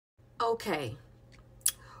Okay,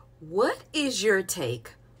 what is your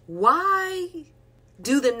take? Why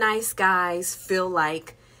do the nice guys feel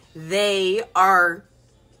like they are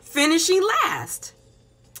finishing last?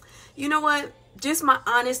 You know what? Just my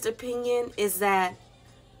honest opinion is that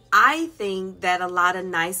I think that a lot of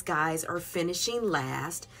nice guys are finishing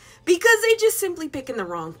last because they just simply picking the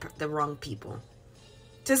wrong people.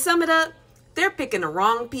 To sum it up, they're picking the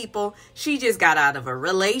wrong people. She just got out of a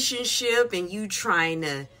relationship and you trying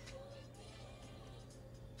to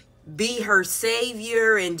be her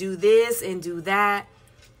savior and do this and do that.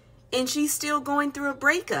 And she's still going through a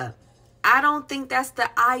breakup. I don't think that's the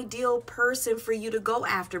ideal person for you to go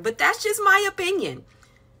after. But that's just my opinion.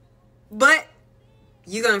 But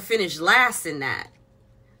you're going to finish last in that.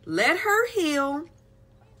 Let her heal.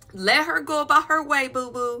 Let her go about her way,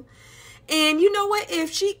 boo-boo. And you know what?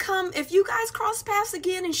 If you guys cross paths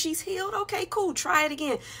again and she's healed, okay, cool. Try it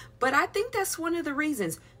again. But I think that's one of the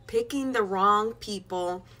reasons. Picking the wrong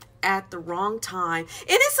people at the wrong time. And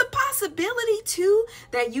it's a possibility too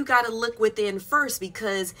that you got to look within first,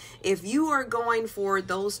 because if you are going for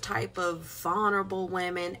those type of vulnerable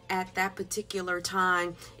women at that particular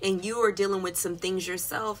time and you are dealing with some things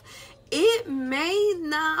yourself, it may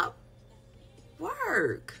not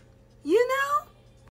work, you know?